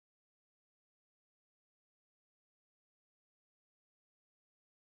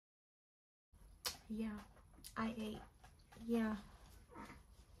Yeah, I ate. Yeah.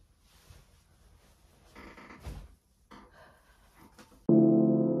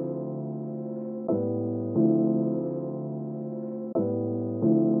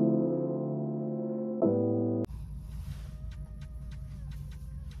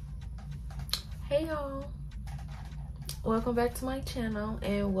 Hey y'all, welcome back to my channel,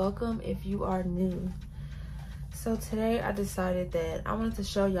 and welcome if you are new. So today I decided that I wanted to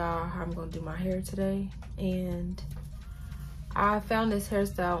show y'all how I'm gonna do my hair today, and I found this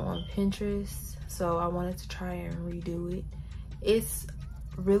hairstyle on Pinterest, so I wanted to try and redo it. It's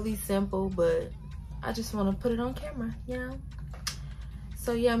really simple, but I just want to put it on camera, you know?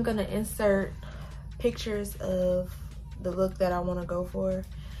 So yeah, I'm gonna insert pictures of the look that I want to go for.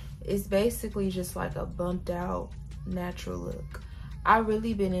 It's basically just like a bumped out natural look. I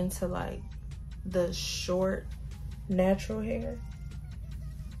really been into like the short natural hair.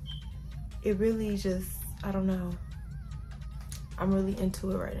 It really just, I don't know, I'm really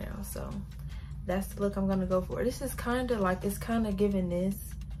into it right now. So that's the look I'm gonna go for. This is kind of like, it's kind of giving this,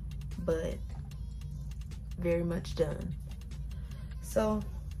 but very much done. So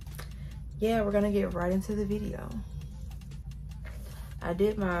yeah, we're gonna get right into the video. I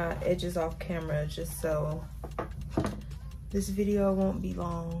did my edges off camera just so this video won't be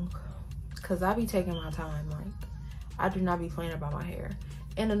long, because I be taking my time. Like, I do not be playing about my hair.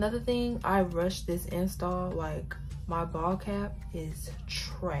 And another thing, I rushed this install. Like, my ball cap is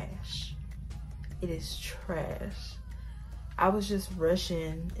trash. It is trash. I was just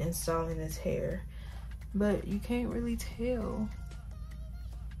rushing installing this hair, but you can't really tell.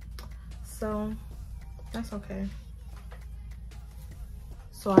 So that's okay.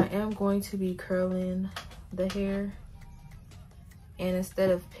 So I am going to be curling the hair, and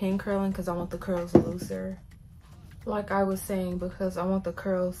instead of pin curling, because I want the curls looser, like I was saying, because I want the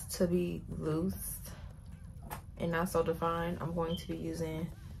curls to be loose and not so defined, I'm going to be using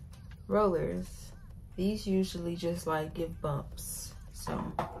rollers. These usually just like give bumps. So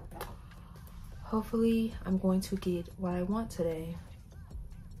hopefully I'm going to get what I want today.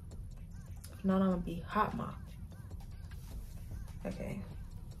 If not, I'm gonna be hot mop. Okay.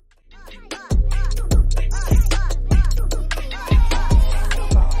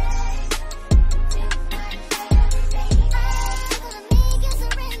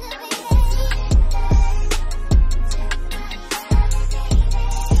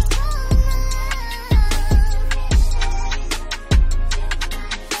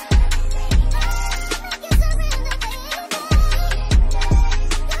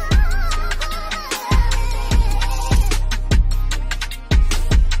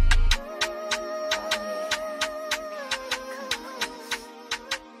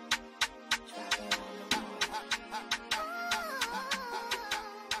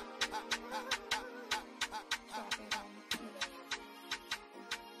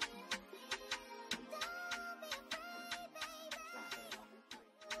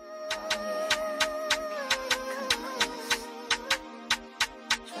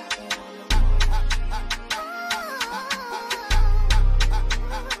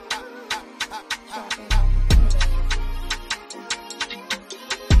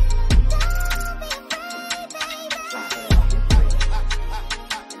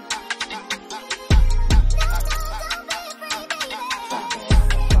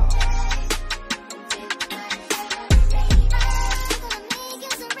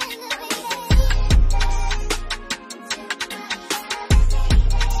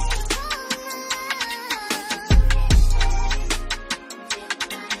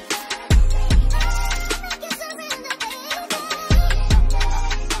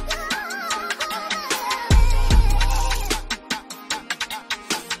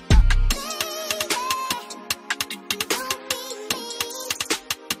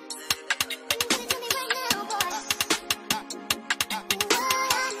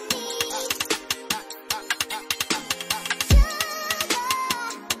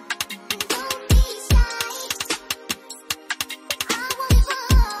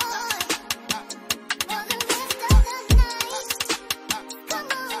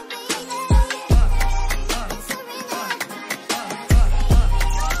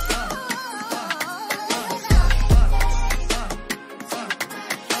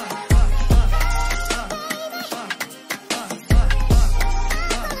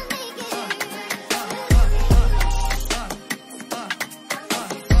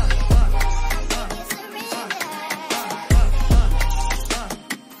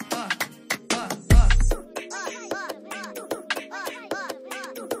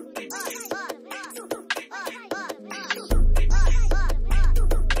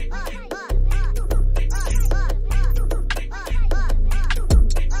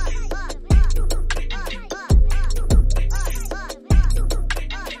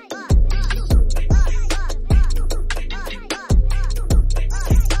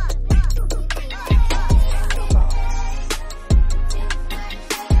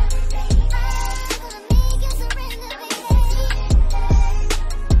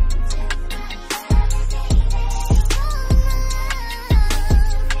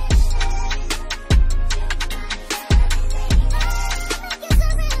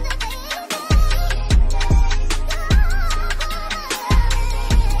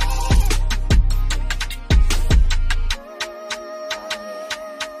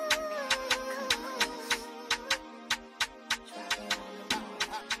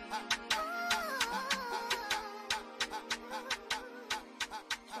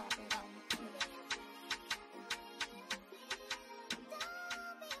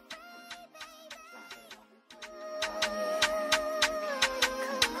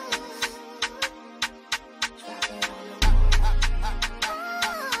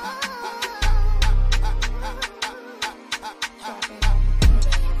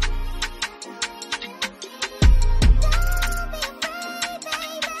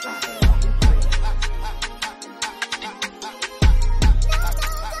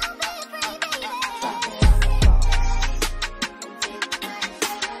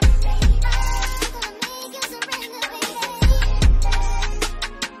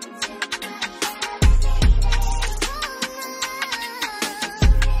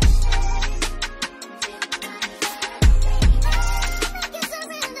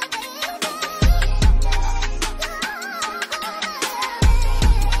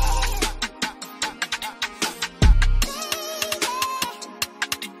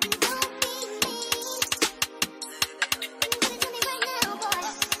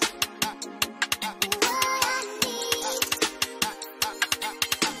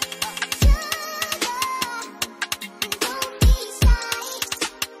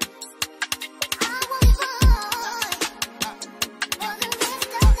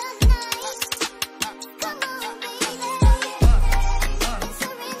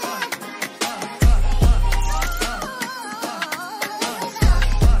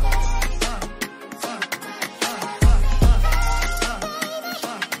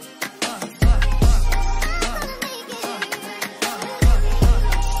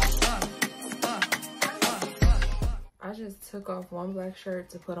 off one black shirt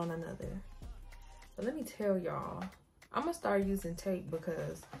to put on another. But let me tell y'all, I'm gonna start using tape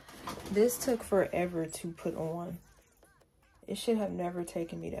because this took forever to put on. It should have never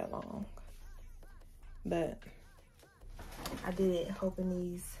taken me that long. But I did it hoping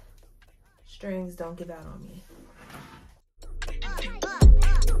these strings don't give out on me.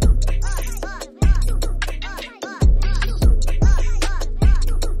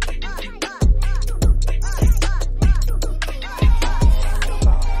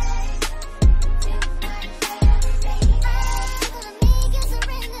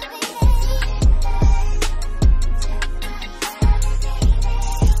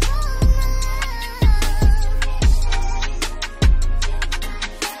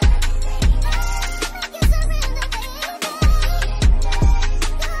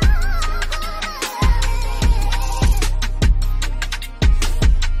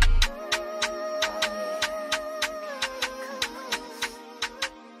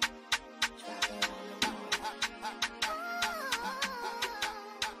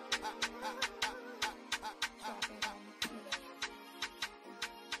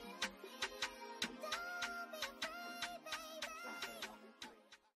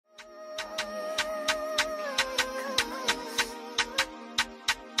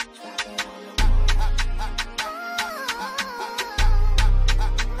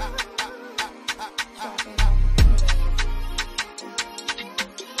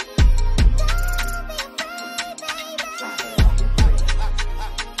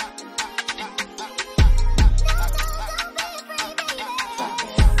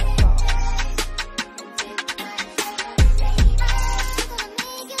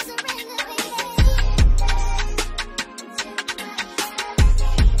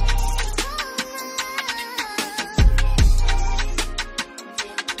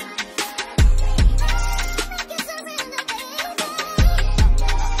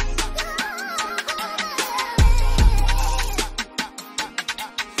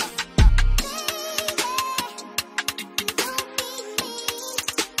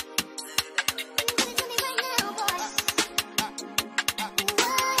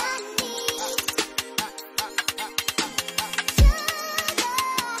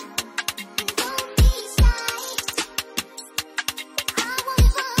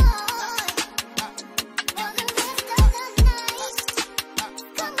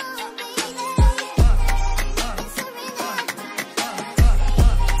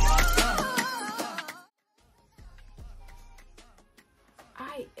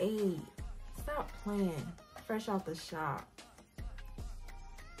 I ate. Stop playing. Fresh out the shop.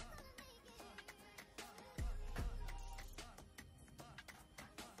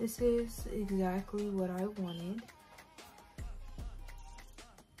 This is exactly what I wanted.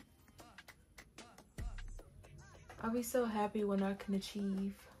 I'll be so happy when I can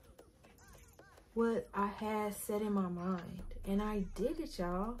achieve what I had set in my mind. And I did it,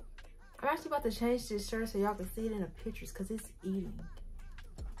 y'all. I'm actually about to change this shirt so y'all can see it in the pictures because it's eating.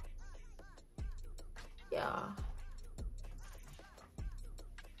 Yeah.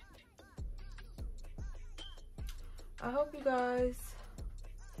 I hope you guys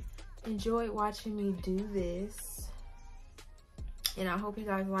enjoyed watching me do this. And I hope you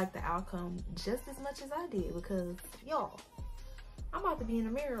guys like the outcome just as much as I did because, y'all, I'm about to be in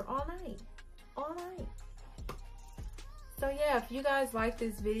the mirror all night. All night. So yeah, if you guys like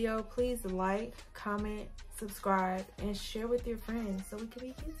this video, please like, comment, subscribe, and share with your friends so we can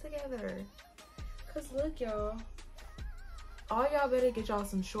be cute together. Cause look, y'all, all y'all better get y'all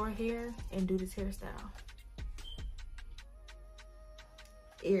some short hair and do this hairstyle.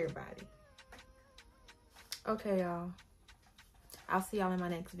 Everybody. Okay, y'all. I'll see y'all in my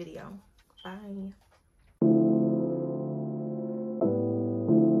next video. Bye.